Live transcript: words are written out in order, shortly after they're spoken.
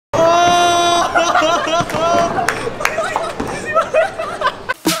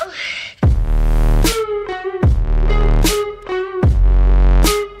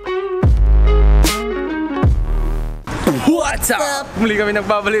What's up? Muli kami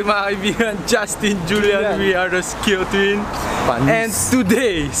nagbabalik mga kaibigan. Justin, Julian, we are the Skill Twin. And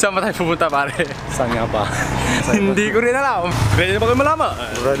today, saan ba tayo pupunta pare? Saan nga ba? Hindi ko rin alam. Ready na ba kayo malaman?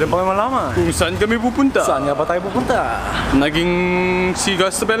 Ready ba kayo malaman? Kung saan kami pupunta? Saan nga ba tayo pupunta? Naging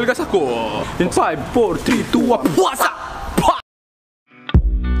sigas na belgas ako. In 5, 4, 3, 2, 1, what's up?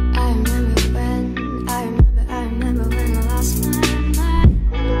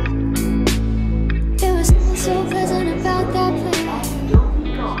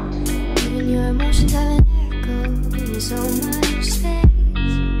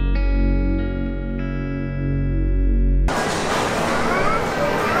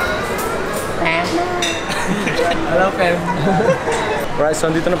 Hello, Fem. Alright,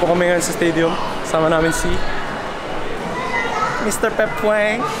 so andito na po kami ngayon sa stadium. Sama namin si Mr. Pep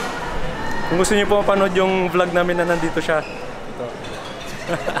Wang. Kung gusto niyo po mapanood yung vlog namin na nandito siya. Ito.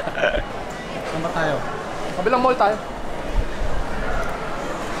 Saan ba tayo? Kabilang mall tayo.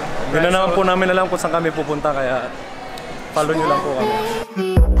 Hindi na naman po namin alam kung saan kami pupunta, kaya follow nyo lang po kami.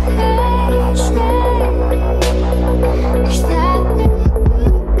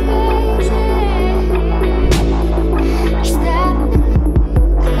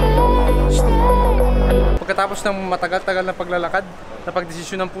 Pagkatapos ng matagal-tagal na paglalakad,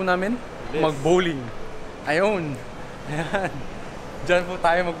 napagdesisyonan po namin mag-bowling. Ayun. Ayan. Diyan po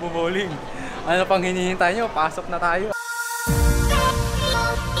tayo magbo-bowling. Ano pang hinihintay nyo? Pasok na tayo.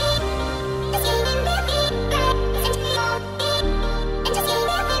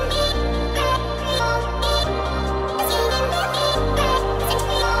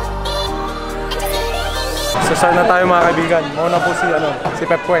 So start na tayo mga kaibigan. Mauna po si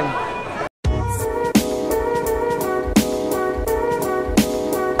Pep Wang.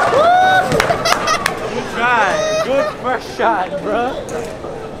 Good first shot, bro.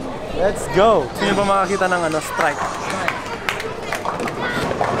 Let's go. Gusto niyo ba makakita ng strike?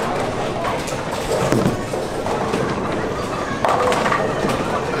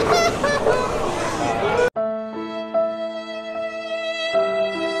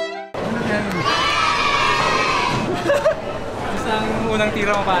 Isang unang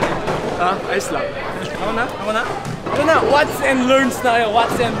tira mo pare. Ha? Ayos lang. Ako na? Ito na, what's and learns tayo.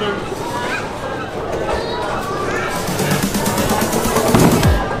 What's and learns.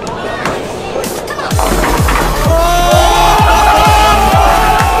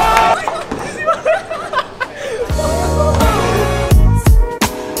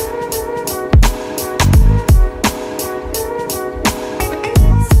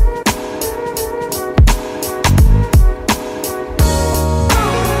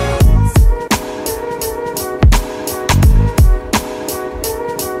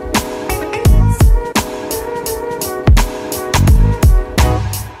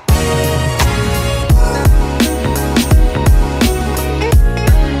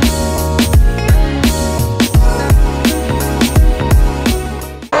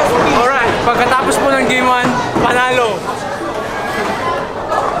 Pagkatapos po ng Game 1, panalo!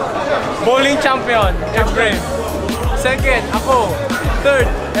 Bowling champion, Efrem. Second, ako. Third,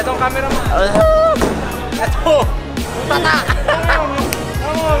 etong cameraman. Eto! Tata!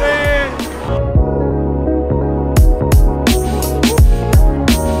 Come on, man!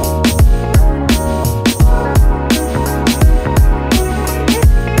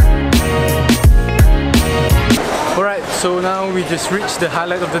 Alright, so now we just reached the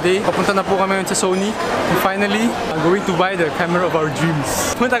highlight of the day. Papunta na po kami sa Sony. And finally, I'm going to buy the camera of our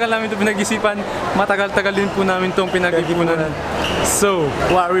dreams. Matagal namin ito pinag-isipan. Matagal-tagal din po namin itong pinag-ipunan. So,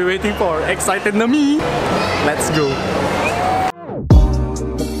 what are we waiting for? Excited na me! Let's go!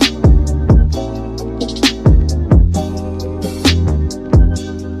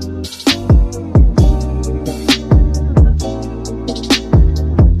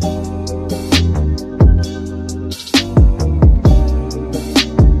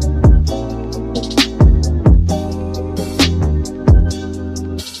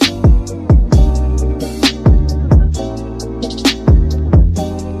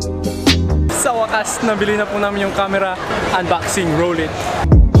 Nabili na po namin yung camera. Unboxing, roll it.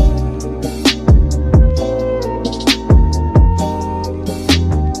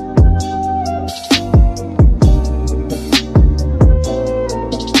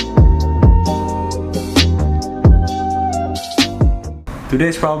 Today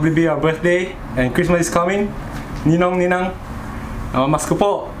is probably be our birthday and Christmas is coming. Ninong, mas ko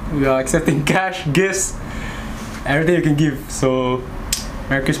po. We are accepting cash, gifts, everything you can give. So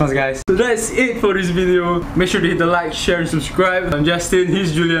Merry Christmas, guys. So that's it for this video. Make sure to hit the like, share, and subscribe. I'm Justin,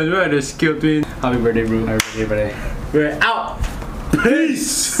 he's Julian, we're the Skill Twin. Happy birthday, bro. Happy birthday, buddy. We're out.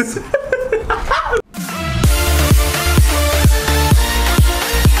 Peace.